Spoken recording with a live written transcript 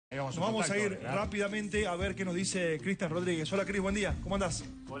Nos vamos a ir rápidamente a ver qué nos dice Cristian Rodríguez. Hola Cris, buen día, ¿cómo andás?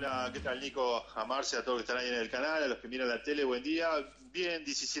 Hola, ¿qué tal Nico? A Marce, a todos los que están ahí en el canal, a los que miran la tele, buen día. Bien,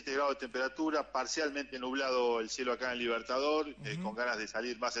 17 grados de temperatura, parcialmente nublado el cielo acá en Libertador, con ganas de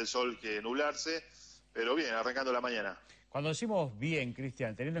salir más el sol que nublarse, pero bien, arrancando la mañana. Cuando decimos bien,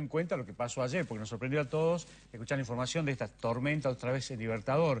 Cristian, teniendo en cuenta lo que pasó ayer, porque nos sorprendió a todos escuchar la información de esta tormenta otra vez en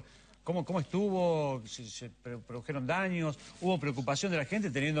Libertador. ¿Cómo estuvo? ¿Se produjeron daños? ¿Hubo preocupación de la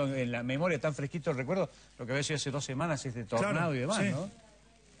gente teniendo en la memoria tan fresquito el recuerdo lo que había sido hace 2 semanas, este tornado, claro, y demás, sí,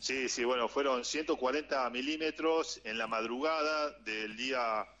 ¿no? Sí, bueno, fueron 140 milímetros en la madrugada del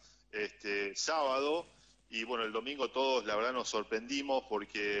día sábado. Y bueno, el domingo todos, la verdad, nos sorprendimos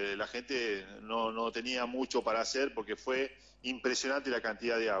porque la gente no tenía mucho para hacer porque fue impresionante la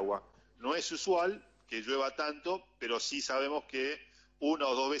cantidad de agua. No es usual que llueva tanto, pero sí sabemos que 1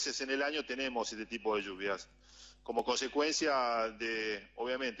 o 2 veces en el año tenemos este tipo de lluvias. Como consecuencia de,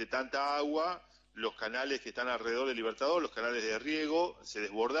 obviamente, tanta agua, los canales que están alrededor del Libertador, los canales de riego, se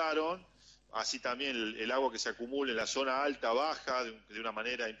desbordaron. Así también el agua que se acumula en la zona alta baja de una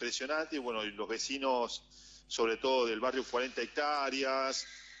manera impresionante. Y bueno, los vecinos, sobre todo del barrio 40 hectáreas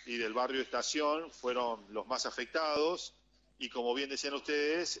y del barrio Estación, fueron los más afectados. Y como bien decían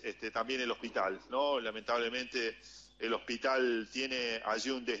ustedes, también el hospital, ¿no? Lamentablemente el hospital tiene allí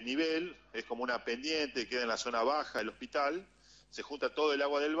un desnivel, es como una pendiente, queda en la zona baja del hospital, se junta todo el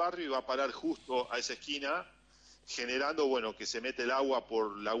agua del barrio y va a parar justo a esa esquina, generando, bueno, que se mete el agua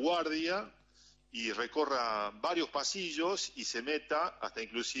por la guardia y recorra varios pasillos y se meta hasta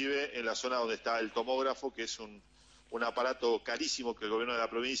inclusive en la zona donde está el tomógrafo, que es un aparato carísimo que el gobierno de la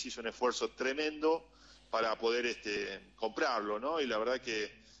provincia hizo un esfuerzo tremendo para poder comprarlo, ¿no? Y la verdad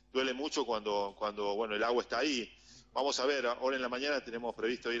que duele mucho cuando bueno, el agua está ahí. Vamos a ver, ahora en la mañana tenemos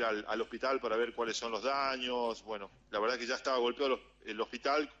previsto ir al hospital para ver cuáles son los daños. Bueno, la verdad que ya estaba golpeado el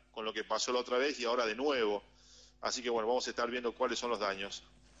hospital con lo que pasó la otra vez y ahora de nuevo. Así que bueno, vamos a estar viendo cuáles son los daños.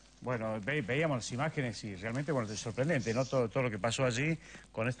 Bueno, veíamos las imágenes y realmente, bueno, es sorprendente, ¿no? Todo lo que pasó allí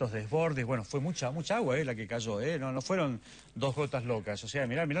con estos desbordes. Bueno, fue mucha agua, la que cayó, no fueron 2 gotas locas. O sea,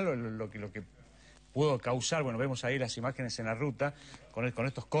 mirá lo que pudo causar. Bueno, vemos ahí las imágenes en la ruta con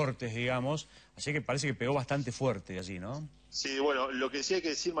estos cortes, digamos. Así que parece que pegó bastante fuerte allí, ¿no? Sí, bueno, lo que sí hay que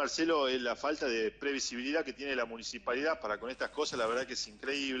decir, Marcelo, es la falta de previsibilidad que tiene la municipalidad para con estas cosas. La verdad que es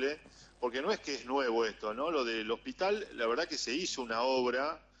increíble, porque no es que es nuevo esto, ¿no? Lo del hospital, la verdad que se hizo una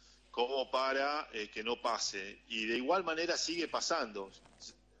obra como para que no pase, y de igual manera sigue pasando.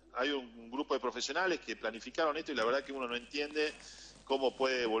 Hay un grupo de profesionales que planificaron esto y la verdad que uno no entiende cómo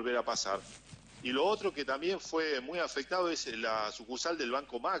puede volver a pasar. Y lo otro que también fue muy afectado es la sucursal del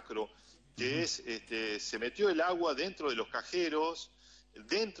Banco Macro, que se metió el agua dentro de los cajeros,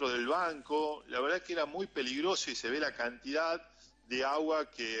 dentro del banco. La verdad que era muy peligroso y se ve la cantidad de agua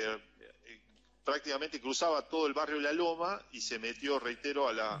que prácticamente cruzaba todo el barrio de La Loma y se metió, reitero,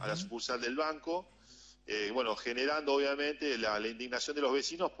 a la sucursal del banco, bueno, generando obviamente la indignación de los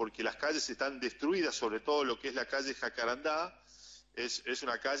vecinos porque las calles están destruidas, sobre todo lo que es la calle Jacarandá. Es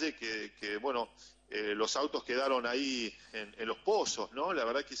una calle que bueno, los autos quedaron ahí en los pozos, ¿no? La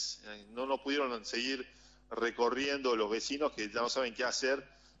verdad que no pudieron seguir recorriendo los vecinos que ya no saben qué hacer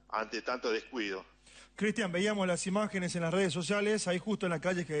ante tanto descuido. Cristian, veíamos las imágenes en las redes sociales, ahí justo en la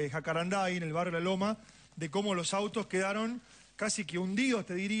calle Jacarandá, ahí en el barrio La Loma, de cómo los autos quedaron casi que hundidos,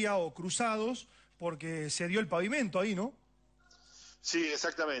 te diría, o cruzados, porque se dio el pavimento ahí, ¿no? Sí,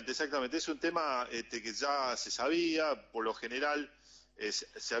 exactamente. Es un tema que ya se sabía. Por lo general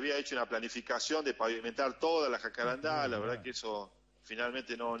se había hecho una planificación de pavimentar toda la Jacarandá. La verdad que eso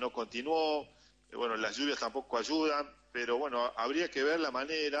finalmente no continuó. Bueno, las lluvias tampoco ayudan, pero bueno, habría que ver la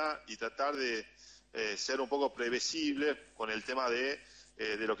manera y tratar de ser un poco previsible con el tema de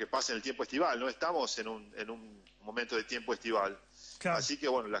lo que pasa en el tiempo estival. No estamos en un momento de tiempo estival. Claro. Así que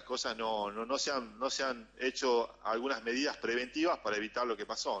bueno, las cosas no se han hecho algunas medidas preventivas para evitar lo que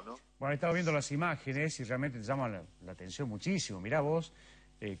pasó, ¿no? Bueno, he estado viendo las imágenes y realmente te llaman la atención muchísimo. Mirá vos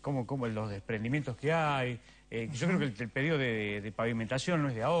cómo los desprendimientos que hay. Yo creo que el pedido de pavimentación no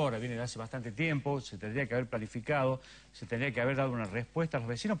es de ahora, viene de hace bastante tiempo, se tendría que haber planificado, se tendría que haber dado una respuesta a los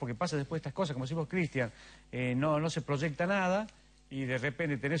vecinos, porque pasa después estas cosas, como decimos Cristian, no se proyecta nada y de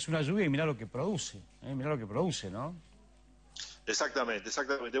repente tenés una lluvia y mirá lo que produce, ¿no? Exactamente.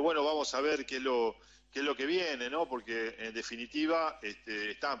 Bueno, vamos a ver qué es lo que viene, ¿no? Porque en definitiva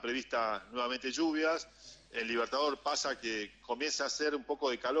estaban previstas nuevamente lluvias. En Libertador pasa que comienza a hacer un poco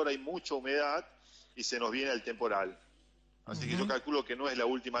de calor, hay mucha humedad y se nos viene el temporal. Así que yo calculo que no es la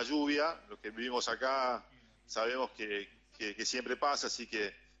última lluvia. Los que vivimos acá sabemos que siempre pasa, así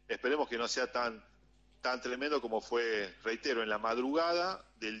que esperemos que no sea tan tan tremendo como fue, reitero, en la madrugada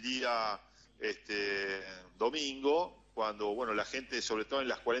del día domingo, cuando, bueno, la gente, sobre todo en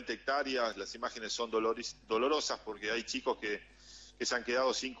las 40 hectáreas, las imágenes son dolorosas porque hay chicos que se han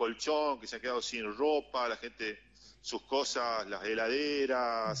quedado sin colchón, que se han quedado sin ropa, la gente, sus cosas, las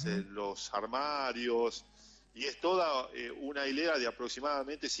heladeras, los armarios, y es toda una hilera de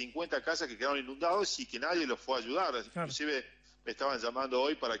aproximadamente 50 casas que quedaron inundadas y que nadie los fue a ayudar. Claro. Inclusive me estaban llamando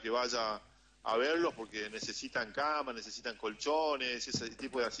hoy para que vaya a verlos porque necesitan camas, necesitan colchones, ese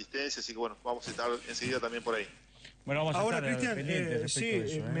tipo de asistencia, así que bueno, vamos a estar enseguida también por ahí. Bueno, vamos ahora, a estar Cristian, pendientes sí,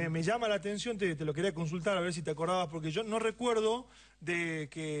 de eso, me llama la atención, te lo quería consultar a ver si te acordabas, porque yo no recuerdo de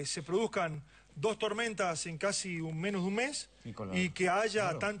que se produzcan 2 tormentas en casi menos de un mes y que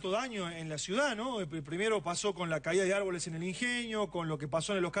haya tanto daño en la ciudad, ¿no? Primero pasó con la caída de árboles en el Ingenio, con lo que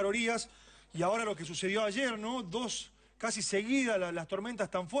pasó en los Oscar Orías, y ahora lo que sucedió ayer, ¿no? 2 casi seguidas las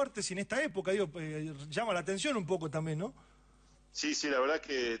tormentas tan fuertes y en esta época, digo, llama la atención un poco también, ¿no? Sí, la verdad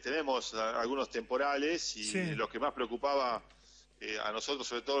que tenemos algunos temporales y lo que más preocupaba a nosotros,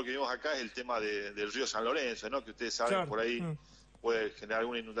 sobre todo lo que vimos acá, es el tema del río San Lorenzo, ¿no? Que ustedes saben, por ahí puede generar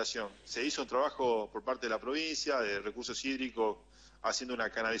alguna inundación. Se hizo un trabajo por parte de la provincia, de recursos hídricos, haciendo una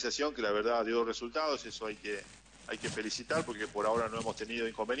canalización que la verdad dio resultados, eso hay que felicitar porque por ahora no hemos tenido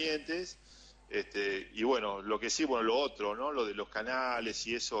inconvenientes. Y bueno, lo que sí, bueno, lo otro, ¿no? Lo de los canales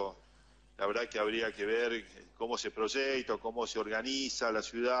y eso, la verdad que habría que ver cómo se proyecta, cómo se organiza la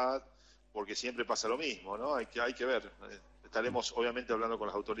ciudad, porque siempre pasa lo mismo, ¿no? Hay que ver. Estaremos obviamente hablando con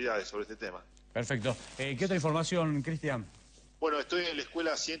las autoridades sobre este tema. Perfecto. ¿Qué otra información, Cristian? Bueno, estoy en la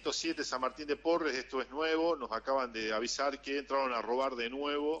escuela 107 San Martín de Porres, esto es nuevo, nos acaban de avisar que entraron a robar de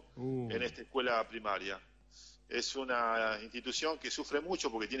nuevo en esta escuela primaria. Es una institución que sufre mucho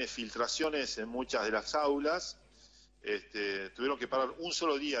porque tiene filtraciones en muchas de las aulas. Tuvieron que parar un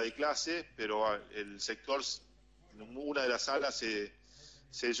solo día de clase, pero el sector, una de las salas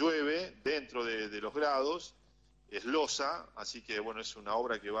se llueve dentro de los grados, es losa, así que bueno, es una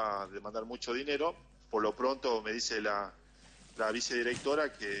obra que va a demandar mucho dinero. Por lo pronto me dice la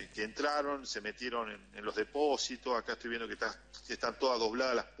vicedirectora que entraron, se metieron en los depósitos, acá estoy viendo que están todas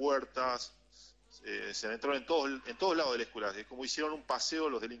dobladas las puertas, se entraron en todos lados de la escuela, es como hicieron un paseo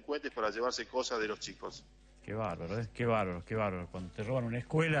los delincuentes para llevarse cosas de los chicos. Qué bárbaro, qué bárbaro, qué bárbaro. Cuando te roban una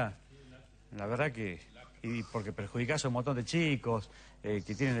escuela, la verdad que, y porque perjudicás a un montón de chicos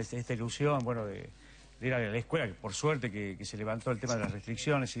que tienen esta ilusión, bueno, de ir a la escuela, que por suerte que se levantó el tema de las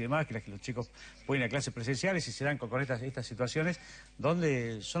restricciones y demás, que los chicos pueden ir a clases presenciales y se dan con estas situaciones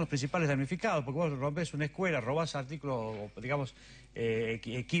donde son los principales damnificados, porque vos rompes una escuela, robás artículos, digamos,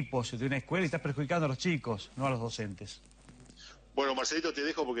 equipos de una escuela y estás perjudicando a los chicos, no a los docentes. Bueno, Marcelito, te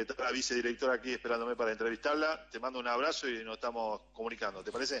dejo porque está la vicedirectora aquí esperándome para entrevistarla. Te mando un abrazo y nos estamos comunicando,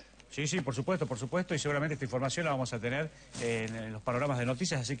 ¿te parece? Sí, por supuesto, y seguramente esta información la vamos a tener en los panoramas de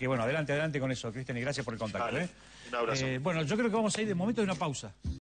noticias, así que bueno, adelante con eso, Cristian, y gracias por el contacto. Vale, un abrazo. Bueno, yo creo que vamos a ir de momento de una pausa.